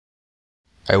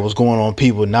Hey, what's going on,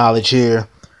 people? Knowledge here.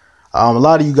 A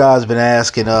lot of you guys have been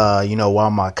asking, why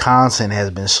my content has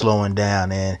been slowing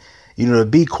down. And, to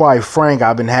be quite frank,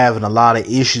 I've been having a lot of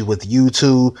issues with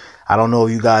YouTube. I don't know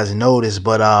if you guys noticed,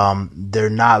 but they're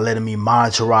not letting me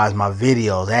monetize my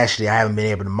videos. Actually, I haven't been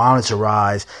able to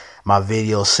monetize my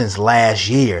videos since last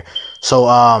year. So,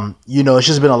 it's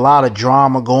just been a lot of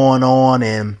drama going on.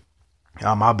 And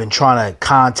I've been trying to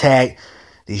contact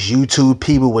these YouTube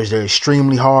people, which they're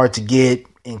extremely hard to get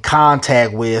in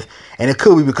contact with. And it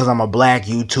could be because I'm a black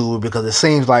YouTuber, because it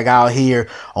seems like out here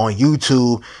on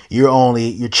YouTube,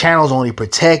 your channel's only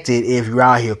protected if you're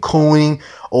out here cooning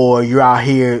or you're out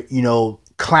here,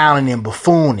 clowning and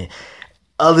buffooning.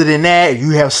 Other than that, if you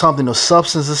have something of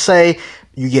substance to say,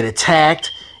 you get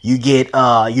attacked. You get,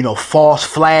 false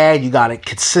flag. You got a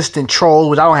consistent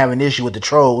troll, which I don't have an issue with the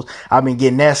trolls. I've been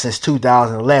getting that since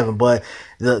 2011. But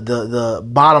the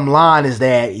bottom line is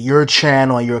that your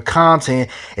channel and your content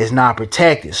is not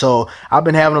protected. So I've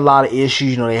been having a lot of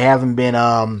issues. They haven't been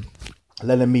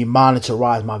letting me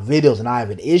monetize my videos, and I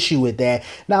have an issue with that.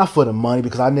 Not for the money,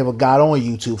 because I never got on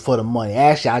YouTube for the money.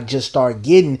 Actually, I just started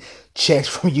getting checks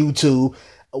from YouTube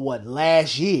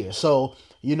last year. So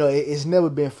it's never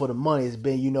been for the money. It's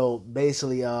been,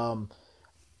 basically, a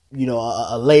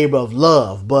labor of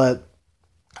love. But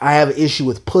I have an issue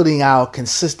with putting out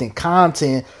consistent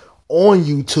content on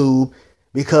YouTube,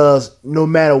 because no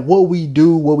matter what we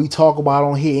do, what we talk about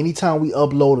on here, anytime we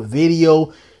upload a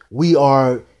video, we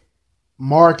are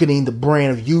marketing the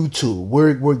brand of YouTube.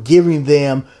 We're giving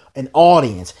them an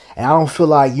audience. And I don't feel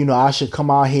like, I should come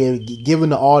out here, given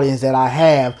the audience that I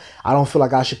have, I don't feel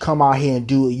like I should come out here and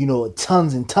do,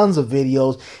 tons and tons of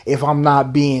videos if I'm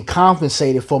not being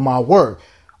compensated for my work,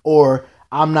 or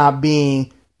I'm not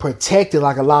being protected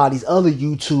like a lot of these other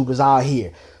YouTubers out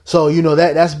here. So,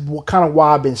 that's kind of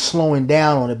why I've been slowing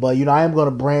down on it. But, I am going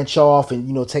to branch off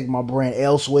and, take my brand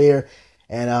elsewhere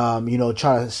and,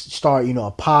 try to start, a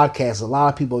podcast. A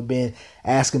lot of people have been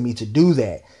asking me to do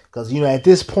that. Because, at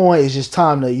this point, it's just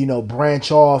time to,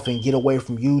 branch off and get away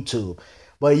from YouTube.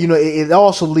 But, it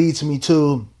also leads me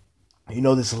to,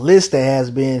 this list that has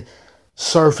been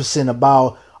surfacing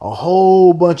about a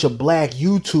whole bunch of black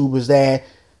YouTubers that,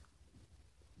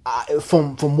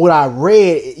 from what I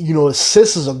read, the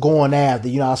sisters are going after.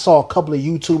 I saw a couple of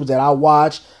YouTubers that I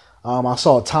watched. I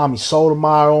saw Tommy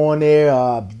Sotomayor on there,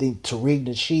 I think Tariq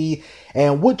Nasheed.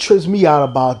 And what trips me out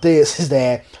about this is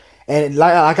that, and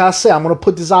like I said, I'm going to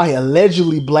put this out here,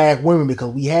 allegedly black women,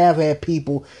 because we have had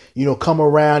people, come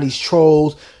around, these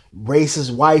trolls,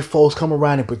 racist white folks come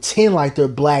around and pretend like they're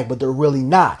black, but they're really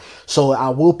not. So I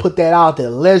will put that out there,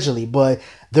 allegedly, but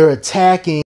they're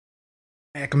attacking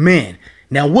black men.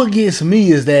 Now, what gets me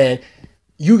is that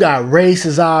you got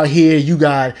racists out here, you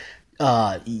got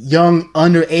young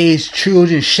underage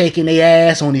children shaking their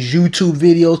ass on these YouTube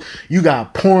videos. You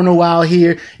got porno out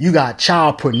here. You got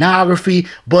child pornography.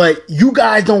 But you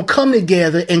guys don't come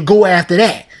together and go after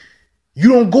that. You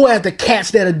don't go after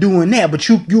cats that are doing that. But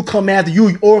you come after,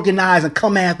 you organize and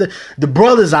come after the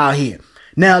brothers out here.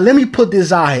 Now, let me put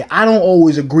this out here. I don't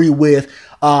always agree with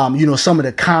some of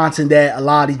the content that a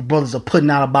lot of these brothers are putting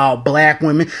out about black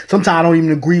women. Sometimes I don't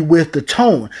even agree with the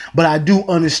tone, but I do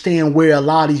understand where a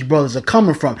lot of these brothers are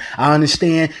coming from. I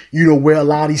understand, where a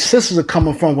lot of these sisters are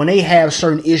coming from when they have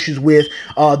certain issues with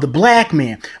the black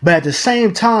man. But at the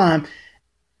same time,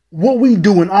 what we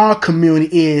do in our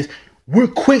community is we're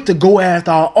quick to go after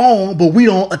our own, but we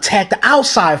don't attack the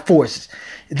outside forces.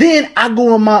 Then I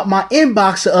go in my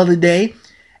inbox the other day,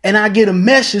 and I get a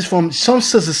message from some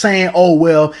sister saying, oh,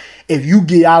 well, if you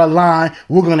get out of line,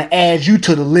 we're going to add you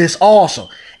to the list also.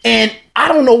 And I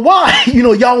don't know why,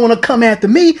 y'all want to come after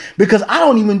me, because I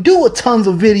don't even do tons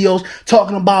of videos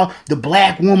talking about the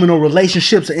black woman or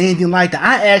relationships or anything like that.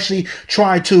 I actually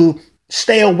try to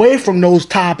stay away from those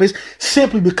topics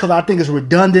simply because I think it's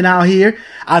redundant out here.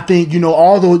 I think,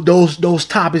 although those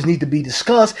topics need to be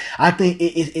discussed, I think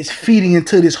it's feeding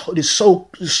into this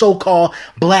so-called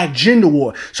black gender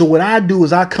war. So what I do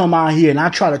is I come out here and I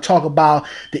try to talk about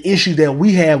the issues that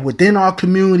we have within our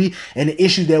community and the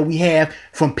issues that we have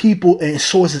from people and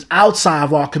sources outside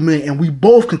of our community. And we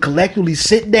both can collectively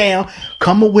sit down,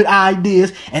 come up with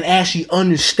ideas, and actually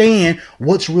understand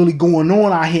what's really going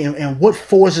on out here and what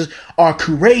forces are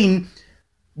creating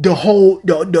the whole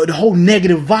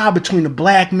negative vibe between the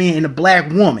black man and the black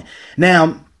woman.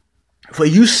 Now, for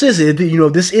you sisters,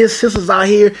 this is sisters out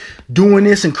here doing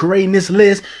this and creating this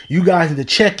list, you guys need to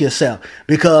check yourself,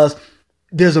 because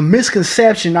there's a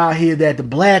misconception out here that the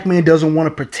black man doesn't want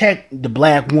to protect the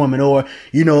black woman, or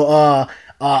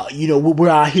we're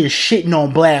out here shitting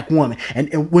on black women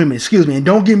and women. Excuse me. And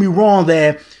don't get me wrong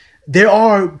that there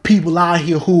are people out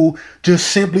here who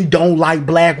just simply don't like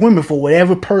black women for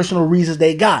whatever personal reasons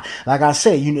they got. Like I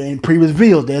said, in previous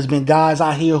videos, there's been guys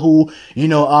out here who,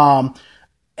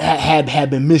 have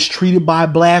been mistreated by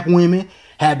black women,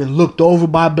 have been looked over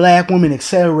by black women,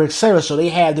 etc., etc. So they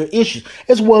have their issues,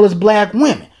 as well as black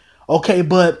women. Okay,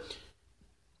 but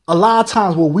a lot of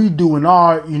times what we do in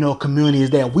our, community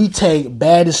is that we take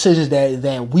bad decisions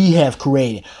that we have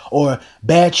created or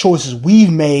bad choices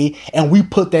we've made, and we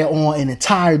put that on an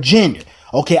entire gender.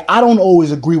 Okay, I don't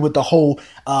always agree with the whole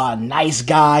nice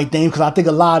guy thing, because I think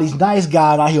a lot of these nice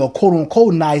guys out here, or quote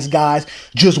unquote nice guys,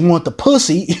 just want the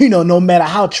pussy, no matter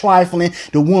how trifling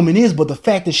the woman is. But the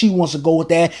fact that she wants to go with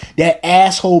that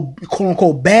asshole, quote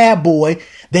unquote bad boy,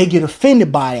 they get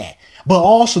offended by that. But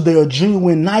also there are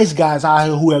genuine nice guys out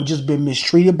here who have just been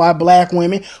mistreated by black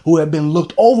women, who have been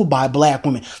looked over by black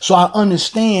women. So I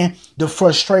understand the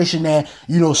frustration that,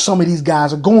 some of these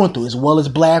guys are going through, as well as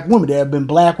black women. There have been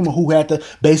black women who had to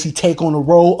basically take on the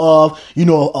role of,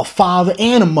 a father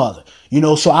and a mother.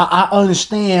 So I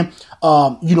understand,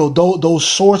 those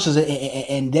sources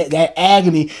and that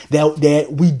agony that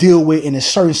we deal with in a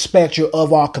certain spectrum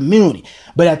of our community.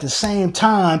 But at the same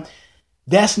time,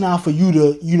 that's not for you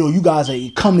to, you guys are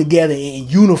come together and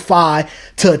unify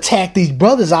to attack these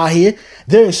brothers out here.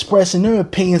 They're expressing their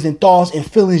opinions and thoughts and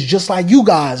feelings just like you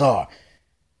guys are.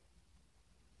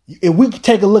 If we could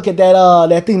take a look at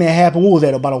that thing that happened, what was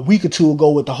that, about a week or two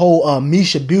ago with the whole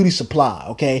Misha Beauty Supply,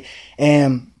 okay?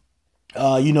 And,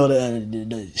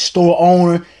 the store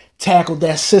owner tackled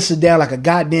that sister down like a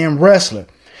goddamn wrestler.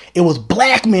 It was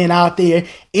black men out there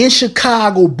in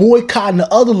Chicago boycotting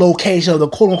the other location of the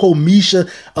quote-unquote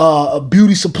Misha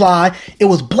Beauty Supply. It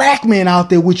was black men out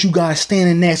there with you guys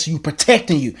standing next to you,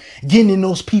 protecting you, getting in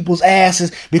those people's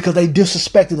asses because they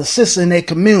disrespected a sister in their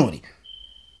community.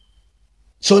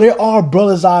 So there are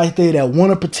brothers out there that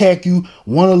want to protect you,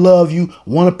 want to love you,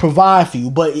 want to provide for you.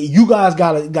 But you guys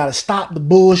gotta stop the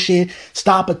bullshit,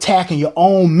 stop attacking your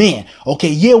own men. Okay,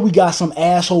 yeah, we got some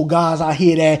asshole guys out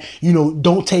here that,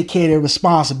 don't take care of their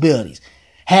responsibilities,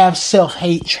 have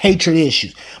self-hatred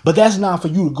issues. But that's not for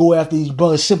you to go after these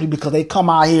brothers simply because they come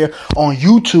out here on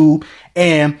YouTube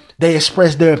and they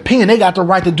express their opinion. They got the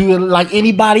right to do it like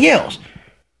anybody else.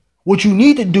 What you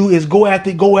need to do is go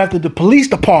after the police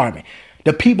department,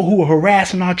 the people who are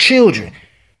harassing our children.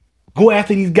 Go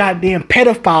after these goddamn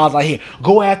pedophiles out here.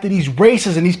 Go after these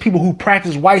racists and these people who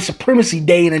practice white supremacy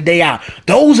day in and day out.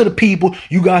 Those are the people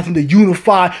you guys need to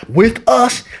unify with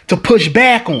us to push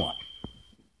back on.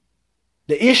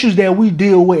 The issues that we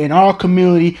deal with in our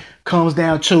community comes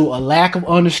down to a lack of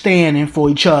understanding for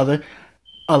each other,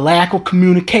 a lack of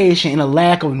communication, and a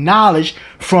lack of knowledge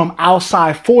from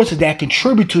outside forces that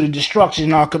contribute to the destruction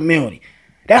in our community.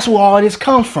 That's where all this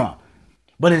comes from.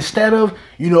 But instead of,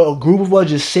 a group of us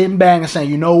just sitting back and saying,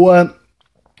 you know what,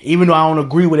 even though I don't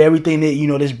agree with everything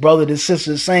that, this brother, this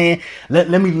sister is saying, let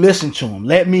me listen to him.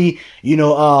 Let me,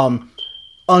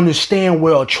 understand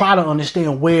where, or try to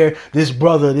understand where this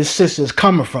brother, this sister is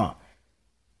coming from.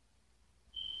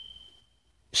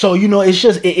 So, it's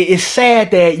just, it's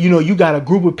sad that, you got a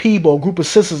group of people, a group of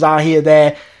sisters out here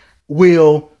that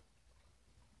will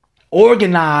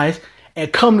organize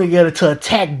and come together to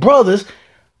attack brothers.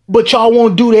 But y'all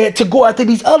won't do that to go after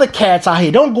these other cats out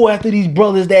here. Don't go after these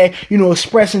brothers that,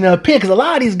 expressing their opinion. Because a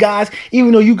lot of these guys,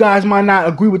 even though you guys might not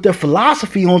agree with their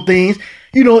philosophy on things,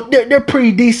 they're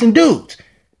pretty decent dudes.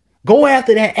 Go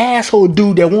after that asshole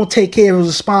dude that won't take care of his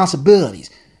responsibilities.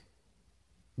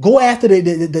 Go after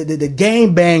the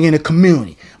gang bang in the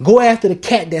community. Go after the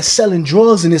cat that's selling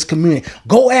drugs in this community.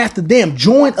 Go after them.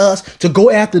 Join us to go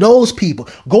after those people.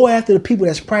 Go after the people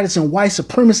that's practicing white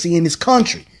supremacy in this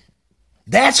country.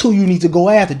 That's who you need to go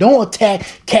after. Don't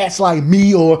attack cats like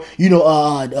me or,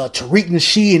 Tariq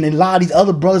Nasheed and a lot of these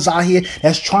other brothers out here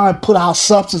that's trying to put out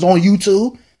substance on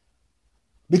YouTube.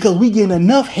 Because we getting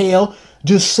enough hell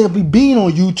just simply being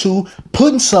on YouTube,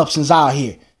 putting substance out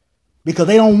here. Because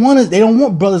they don't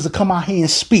want brothers to come out here and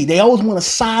speak. They always want to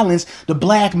silence the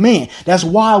black man. That's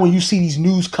why when you see these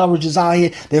news coverages out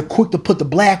here, they're quick to put the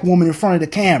black woman in front of the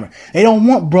camera. They don't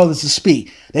want brothers to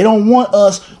speak. They don't want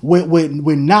us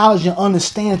with knowledge and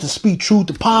understanding to speak truth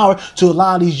to power to a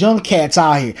lot of these young cats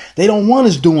out here. They don't want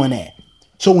us doing that.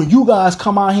 So when you guys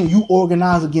come out here and you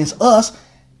organize against us,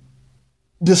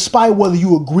 despite whether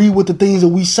you agree with the things that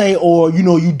we say or,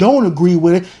 you don't agree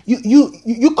with it,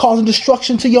 you're causing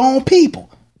destruction to your own people.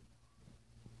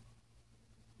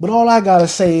 But all I gotta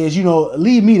say is,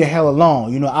 leave me the hell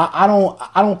alone. I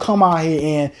don't come out here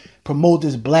and promote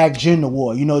this black gender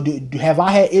war. Have I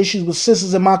had issues with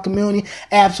sisters in my community?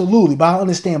 Absolutely. But I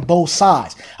understand both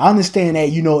sides. I understand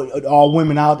that,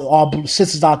 all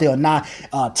sisters out there are not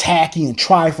tacky and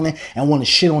trifling and want to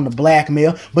shit on the black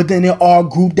male. But then there are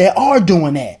groups that are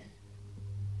doing that.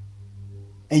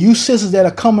 And you sisters that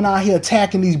are coming out here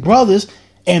attacking these brothers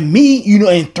and me,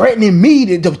 and threatening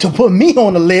me to put me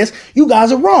on the list, you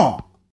guys are wrong.